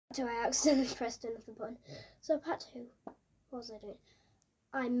So I accidentally pressed another button. So part 2, what was I doing?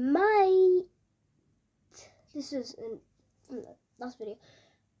 I might, this is from the last video,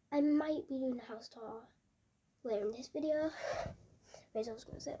 I might be doing a house tour later in this video. Maybe I was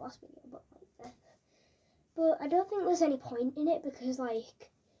going to say last video, but but I don't think there's any point in it because,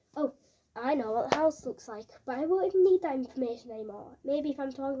 like, oh, I know what the house looks like, but I won't even need that information anymore. Maybe if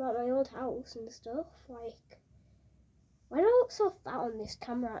I'm talking about my old house and stuff, like, why do I look so fat on this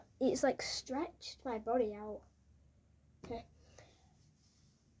camera? It's like stretched my body out. Okay.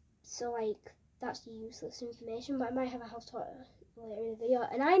 So, like, that's useless information, but I might have a house tour later in the video,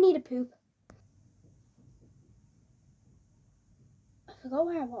 and I need a poop. I forgot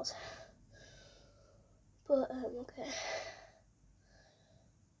where I was. But, okay.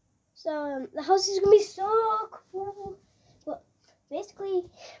 So, the house is going to be so cool. But, basically,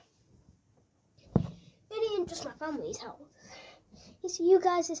 it ain't just my family's house. It's you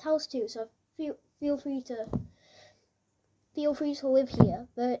guys' house too, so feel free to live here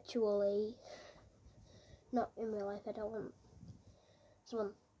virtually. Not in real life. I don't want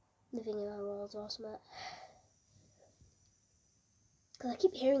someone living in our walls or something. Because I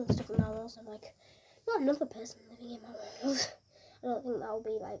keep hearing stuff in my walls, and I'm like, not another person living in my walls. I don't think that will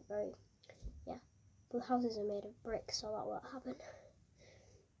be like very, yeah. But the houses are made of brick, so that won't happen.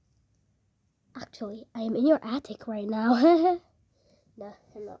 Actually, I am in your attic right now. No,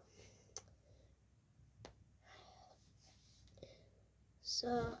 I'm not.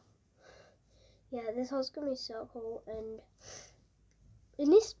 So, yeah, this house is going to be so cool, and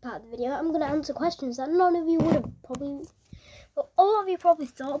in this part of the video, I'm going to answer questions that none of you would have probably, well, all of you probably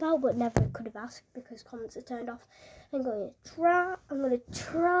thought about, but never could have asked because comments are turned off. I'm going to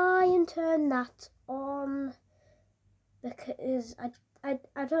try and turn that on because I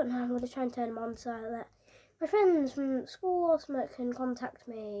don't know. I'm going to try and turn them on so that my friends from school or something can contact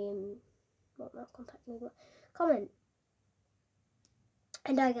me and, well, not contact me, but comment.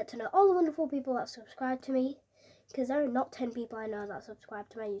 And I get to know all the wonderful people that subscribe to me, because there are not 10 people I know that subscribe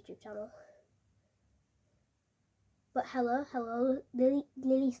to my YouTube channel. But hello,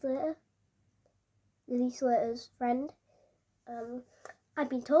 Lily Slater. Lily Slater's friend. I've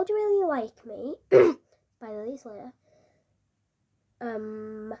been told you really like me by Lily Slater.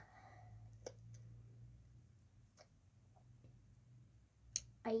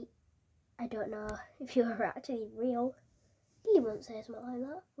 I don't know if you're actually real. You wouldn't say something like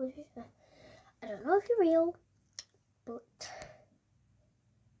that, would you? I don't know if you're real, but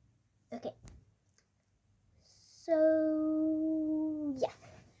okay. So yeah.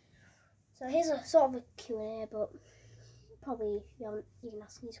 So here's a sort of a Q&A, but probably you haven't even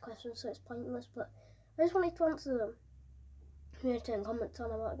asked these questions, so it's pointless. But I just wanted to answer them. I'm going to turn comments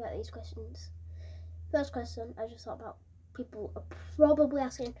on about these questions. First question, I just thought about people are probably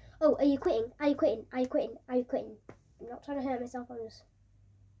asking, oh, are you quitting? Are you quitting? Are you quitting? Are you quitting? I'm not trying to hurt myself, I'm just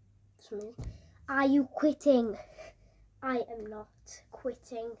are you quitting? I am not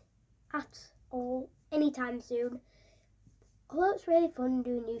quitting at all anytime soon. Although it's really fun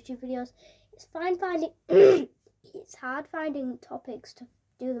doing YouTube videos, it's fine finding it's hard finding topics to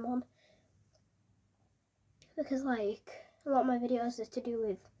do them on. Because like a lot of my videos is to do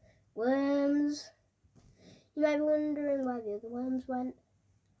with worms. You might be wondering where the other worms went.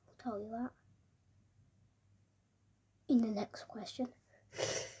 I'll tell you that in the next question.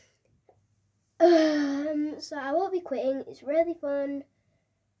 So I won't be quitting. It's really fun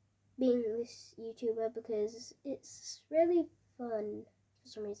being this YouTuber because it's really fun for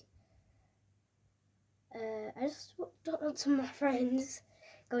some reason. I just don't want some of my friends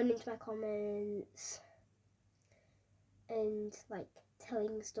going into my comments and like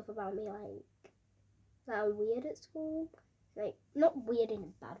telling stuff about me like that I'm weird at school. Like not weird in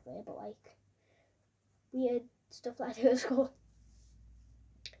a bad way, but like weird stuff that I do at school.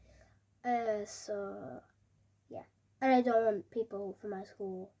 So yeah, and I don't want people from my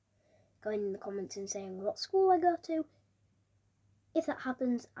school going in the comments and saying what school I go to. If that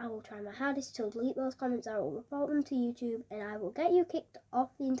happens, I will try my hardest to delete those comments. I will report them to YouTube, and I will get you kicked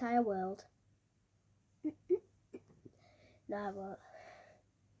off the entire world. No, I won't.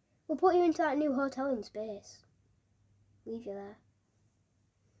 We'll put you into that new hotel in space. Leave you there.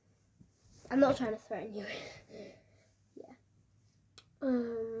 I'm not trying to threaten you. Yeah.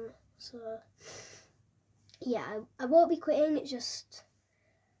 So yeah, I won't be quitting. It's just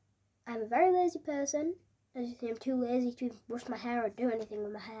I'm a very lazy person. As you see, I'm too lazy to brush my hair or do anything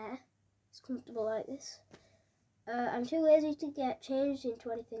with my hair. It's comfortable like this. I'm too lazy to get changed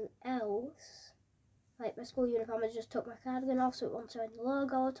into anything else. Like my school uniform, I just took my cardigan off so it won't show any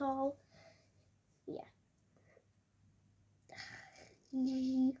logo at all. Yeah.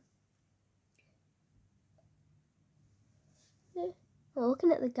 Or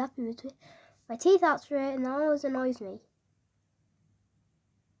looking at the gap in between. My teeth aren't straight and that always annoys me.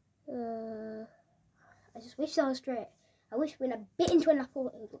 I just wish they were straight. I wish when I bit into an apple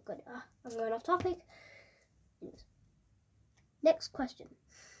it would look good. I'm going off topic. Next question.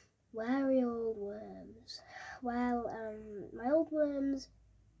 Where are your old worms? Well, my old worms,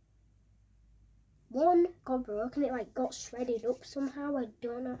 one got broken. It like got shredded up somehow. I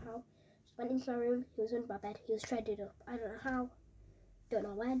don't know how. Just went into my room. He was under my bed. He was shredded up. I don't know how. Don't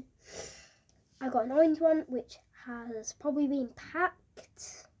know when. I got an orange one which has probably been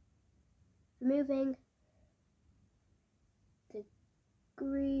packed. Removing the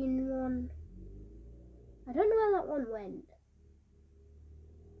green one. I don't know where that one went.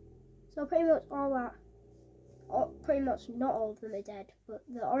 So pretty much all that, pretty much not all of them are dead, but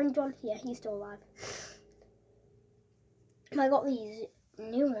the orange one, yeah, he's still alive. And I got these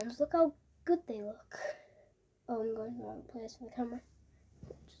new ones. Look how good they look. Oh, I'm going to the wrong place for the camera.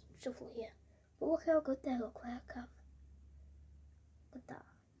 Just shuffle here. But look how good they look. Look at that.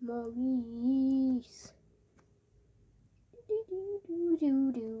 Maurice.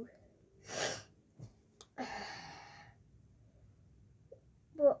 Do.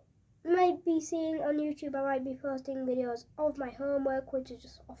 But might be seeing on YouTube, I might be posting videos of my homework, which is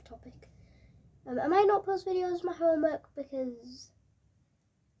just off topic. I might not post videos of my homework because,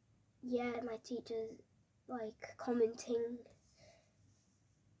 yeah, my teacher's like commenting.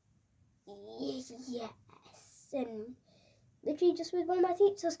 Yes, and literally just with one of my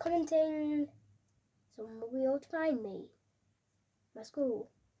teachers commenting, someone will be able to find me. My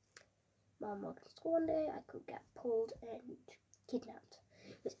school. Mom walked to school one day, I could get pulled and kidnapped,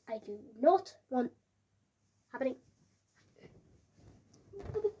 which I do not want happening.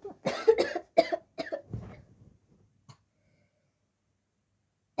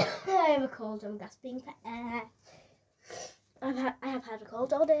 I have a cold, I'm gasping for air. I have had a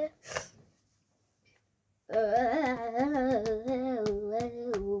cold all day.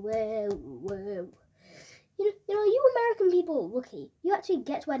 You know, you American people, lucky. You actually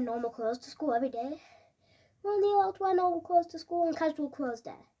get to wear normal clothes to school every day. We're only allowed to wear normal clothes to school and casual clothes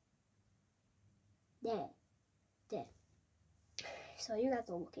there. There. So you guys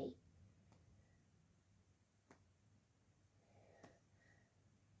are lucky.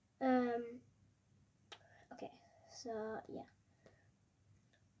 Okay, so yeah.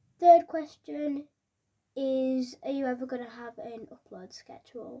 Third question is, are you ever going to have an upload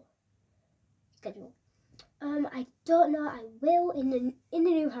schedule? I don't know. I will in the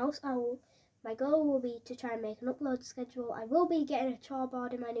new house. My goal will be to try and make an upload schedule. I will be getting a chore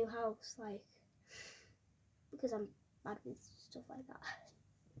board in my new house, like, because I'm bad with stuff like that.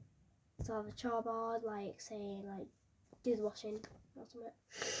 So I have a chore board, like saying like do the washing or something,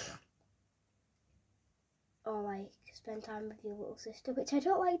 or like spend time with your little sister, which I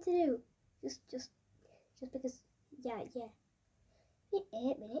don't like to do. Just because, yeah.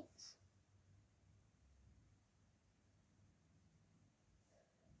 8 minutes.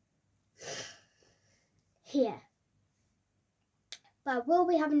 Here. But I will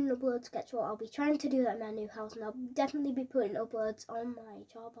be having an upload schedule. I'll be trying to do that in my new house, and I'll definitely be putting uploads on my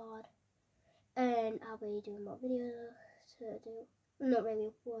chalkboard. And I'll be doing more videos to do. Not really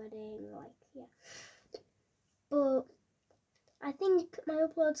uploading, like, yeah. But I think my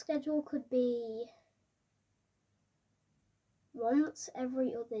upload schedule could be once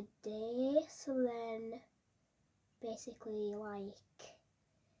every other day. So then, basically, like,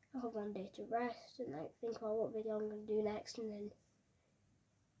 I'll have one day to rest and like think about what video I'm going to do next, and then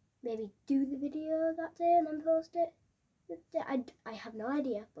maybe do the video that day and then post it. I have no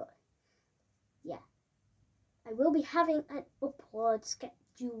idea, but yeah. I will be having an upload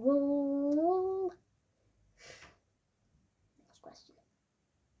schedule. Next question.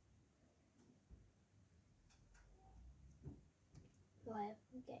 Do I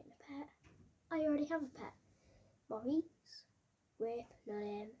ever get a pet? I already have a pet. Maurice, Grape, no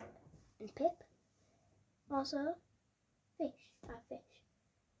name, and Pip. Also, fish. I have fish.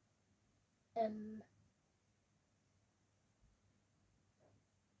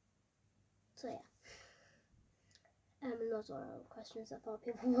 So yeah. And those are all questions I thought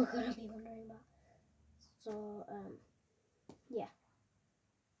people were gonna be wondering about. So yeah.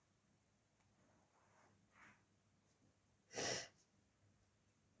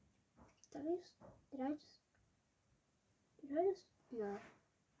 Did I just? No,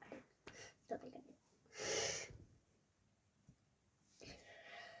 I don't think I did.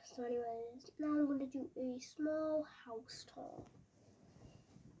 So anyways, now I'm gonna do a small house tour.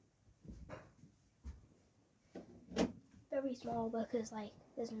 Very small because like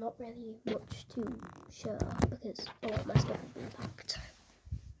there's not really much to show because all of my stuff has been packed.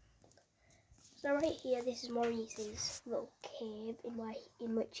 So right here, this is Maurice's little cave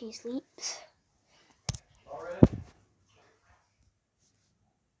in which he sleeps.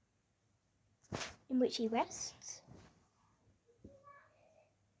 In which he rests.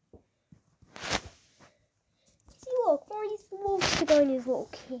 See, look, Maurice loves to go in his little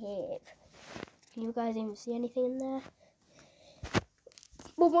cave. Can you guys even see anything in there?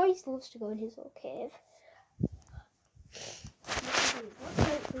 Well, Maurice loves to go in his little cave.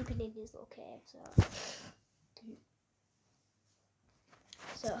 He's sleeping in his little cave,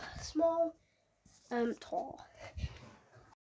 so small, tall.